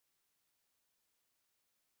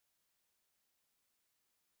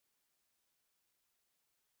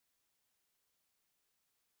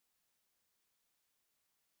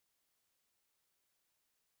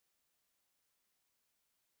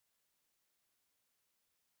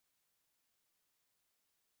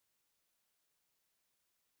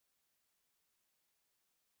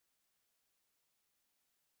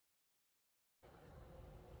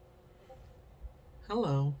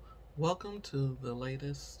Hello, welcome to the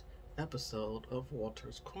latest episode of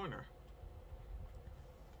Walter's Corner,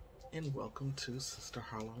 and welcome to Sister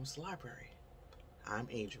Harlem's Library. I'm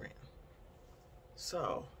Adrian.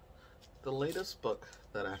 So, the latest book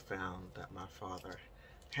that I found that my father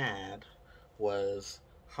had was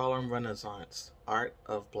Harlem Renaissance, Art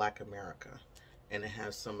of Black America, and it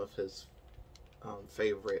has some of his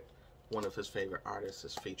favorite, one of his favorite artists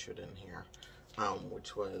is featured in here,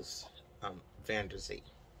 which was Vanderzee.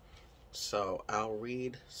 So I'll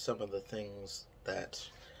read some of the things that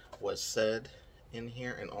was said in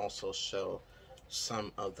here and also show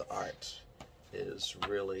some of the art is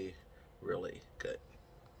really, really good.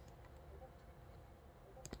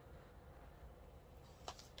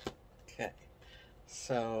 Okay,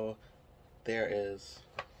 so there is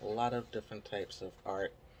a lot of different types of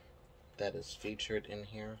art that is featured in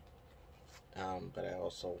here, but I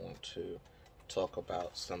also want to talk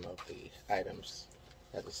about some of the items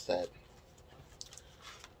that is said.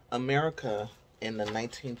 America in the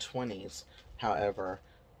 1920s, however,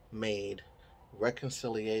 made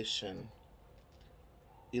reconciliation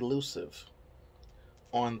elusive.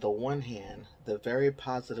 On the one hand, the very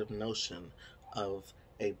positive notion of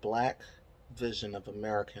a black vision of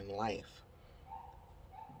American life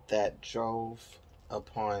that drove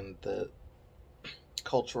upon the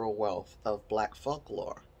cultural wealth of black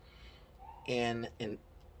folklore and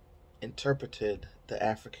interpreted the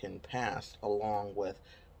African past along with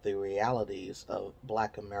the realities of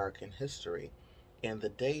black American history and the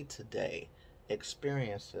day-to-day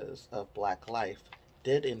experiences of black life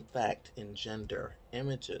did in fact engender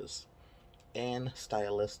images and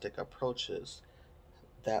stylistic approaches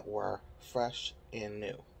that were fresh and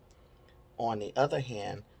new. On the other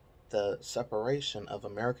hand, the separation of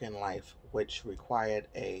American life, which required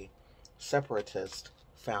a separatist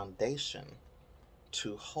foundation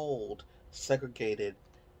to hold segregated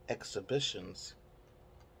exhibitions,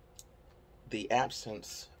 the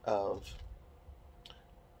absence of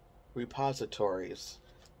repositories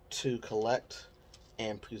to collect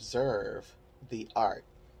and preserve the art,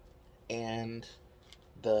 and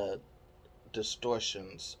the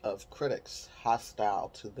distortions of critics hostile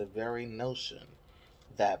to the very notion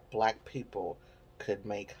that black people could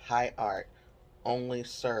make high art only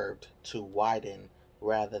served to widen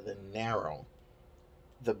rather than narrow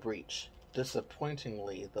the breach.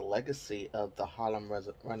 Disappointingly, the legacy of the Harlem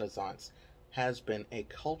Renaissance has been a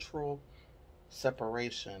cultural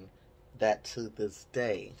separation that to this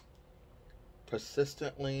day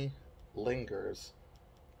persistently lingers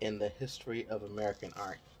in the history of American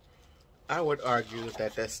art. I would argue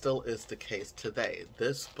that that still is the case today.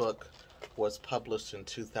 This book was published in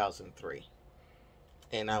 2003,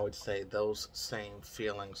 and I would say those same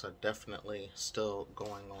feelings are definitely still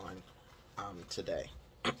going on today.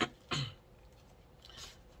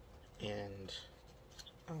 And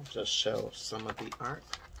I'll just show some of the art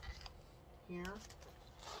here. And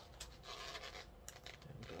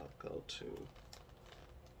I'll go to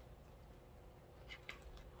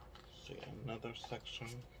see another section.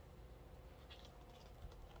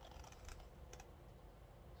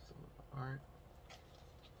 Some of the art.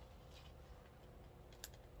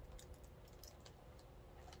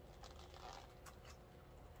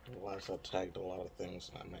 Otherwise, I tagged a lot of things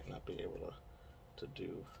and I might not be able to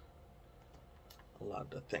do a lot of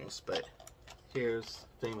the things, but here's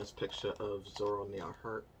a famous picture of Zora Neale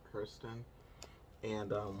Hurston,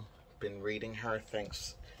 and been reading her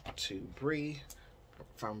thanks to Bree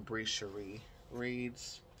from Bree Cherie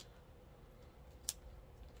Reads.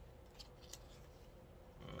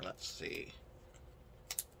 Let's see.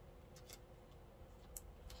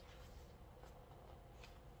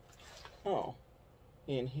 Oh,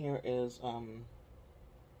 and here is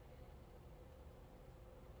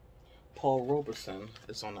Paul Robeson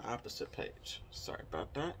is on the opposite page. Sorry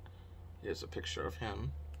about that. Here's a picture of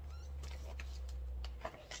him.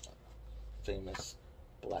 Famous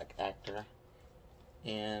black actor.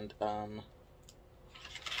 And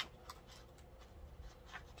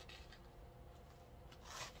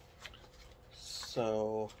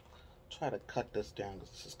so try to cut this down because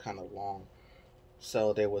this is kind of long.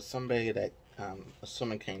 So there was somebody that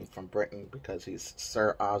assuming came from Britain because he's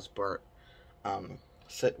Sir Osbert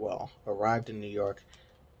Sitwell, arrived in New York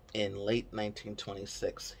in late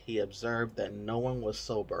 1926. He observed that no one was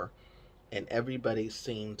sober and everybody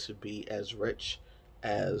seemed to be as rich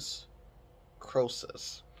as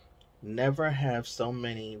Croesus. Never have so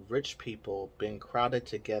many rich people been crowded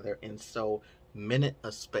together in so minute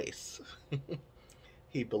a space,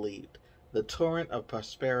 he believed. The torrent of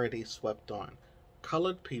prosperity swept on.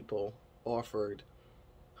 Colored people offered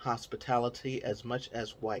hospitality as much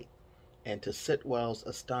as white. and to Sitwell's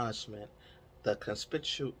astonishment, the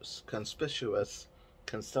conspicuous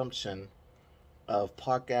consumption of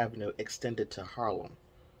Park Avenue extended to Harlem.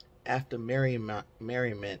 After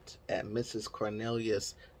merriment at Mrs.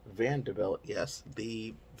 Cornelius Vanderbilt, yes,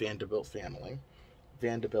 the Vanderbilt family,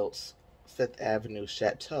 Vanderbilt's Fifth Avenue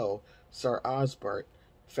chateau, Sir Osbert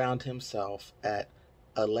found himself at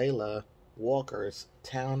Alela Walker's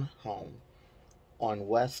town home on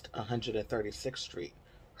West 136th Street.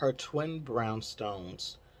 Her twin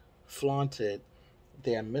brownstones flaunted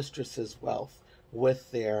their mistress's wealth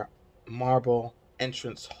with their marble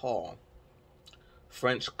entrance hall,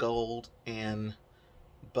 French gold and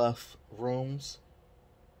buff rooms,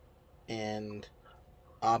 and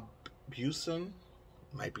Aubusson,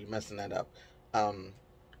 might be messing that up,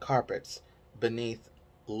 carpets beneath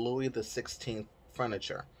Louis XVI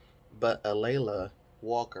furniture. But Alela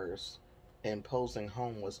Walker's imposing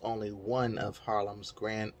home was only one of Harlem's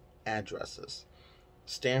grand addresses.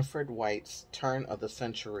 Stanford White's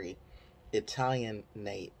turn-of-the-century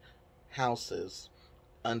Italianate houses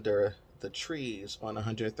under the trees on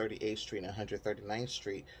 138th Street and 139th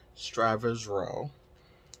Street, Stryver's Row,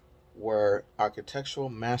 were architectural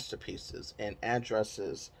masterpieces and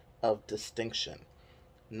addresses of distinction.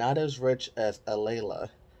 Not as rich as Alela,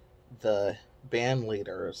 the band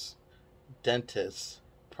leaders, dentists,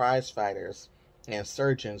 prize-fighters, and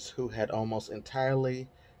surgeons who had almost entirely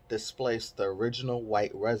displaced the original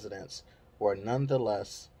white residents were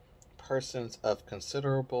nonetheless persons of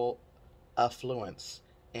considerable affluence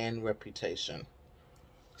and reputation.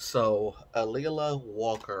 So, Alela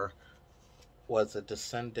Walker was a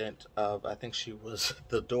descendant of, I think she was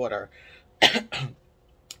the daughter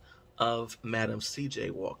of Madam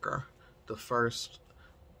C.J. Walker, the first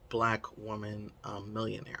black woman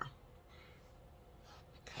millionaire.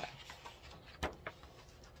 Okay.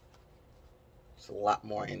 There's a lot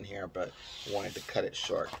more in here, but I wanted to cut it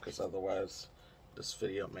short because otherwise this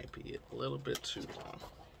video may be a little bit too long.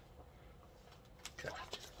 Okay,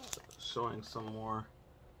 so showing some more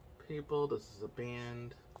people. This is a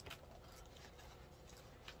band.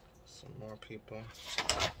 Some more people.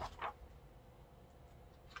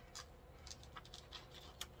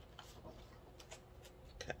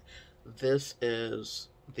 Okay, this is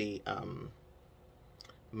the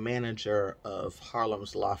manager of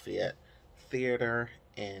Harlem's Lafayette Theater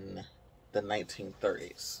in the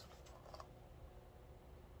 1930s.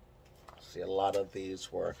 See, a lot of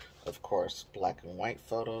these were, of course, black and white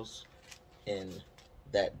photos in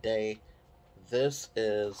that day. This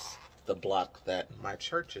is the block that my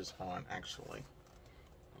church is on, actually.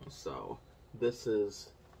 So this is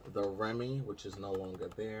the Remy, which is no longer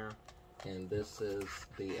there, and this is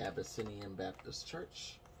the Abyssinian Baptist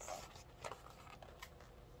Church.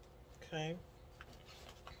 Okay.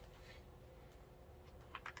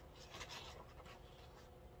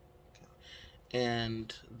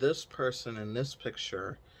 And this person in this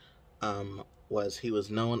picture he was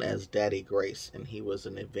known as Daddy Grace, and he was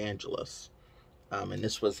an evangelist. And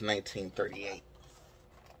this was 1938.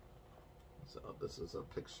 So this is a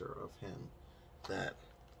picture of him that,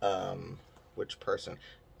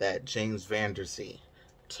 that James Vanderzee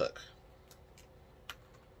took.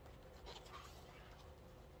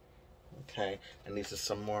 Okay, and these are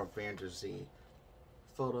some more Vanderzee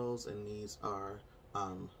photos, and these are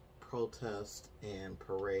protests and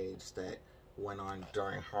parades that went on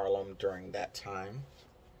during Harlem during that time.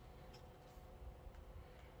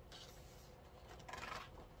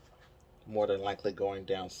 More than likely going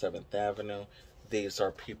down 7th Avenue. These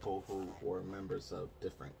are people who were members of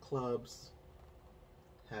different clubs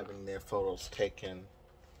having their photos taken.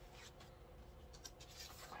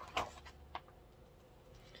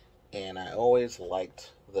 And I always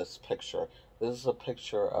liked this picture. This is a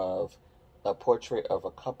picture of a portrait of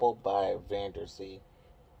a couple by Vanderzee.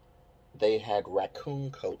 They had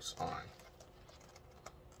raccoon coats on.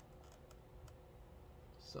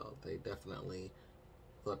 So they definitely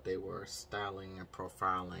thought they were styling and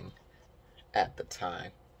profiling at the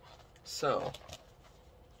time. So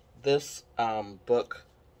this book,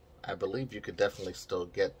 I believe you could definitely still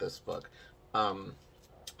get this book.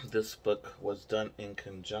 This book was done in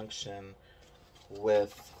conjunction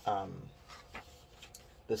with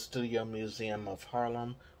the Studio Museum of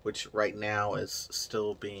Harlem, which right now is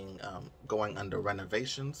still being going under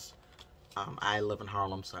renovations. I live in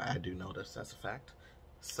Harlem, so I do know this. That's a fact.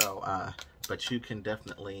 So, but you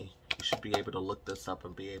should be able to look this up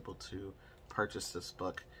and be able to purchase this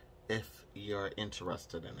book if you're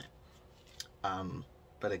interested in it.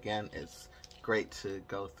 But again, it's great to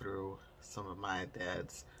go through some of my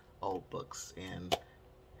dad's old books and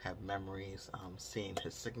have memories, seeing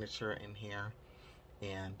his signature in here.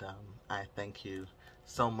 And I thank you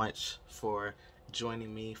so much for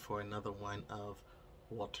joining me for another one of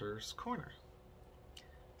Walter's Corner.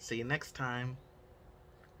 See you next time.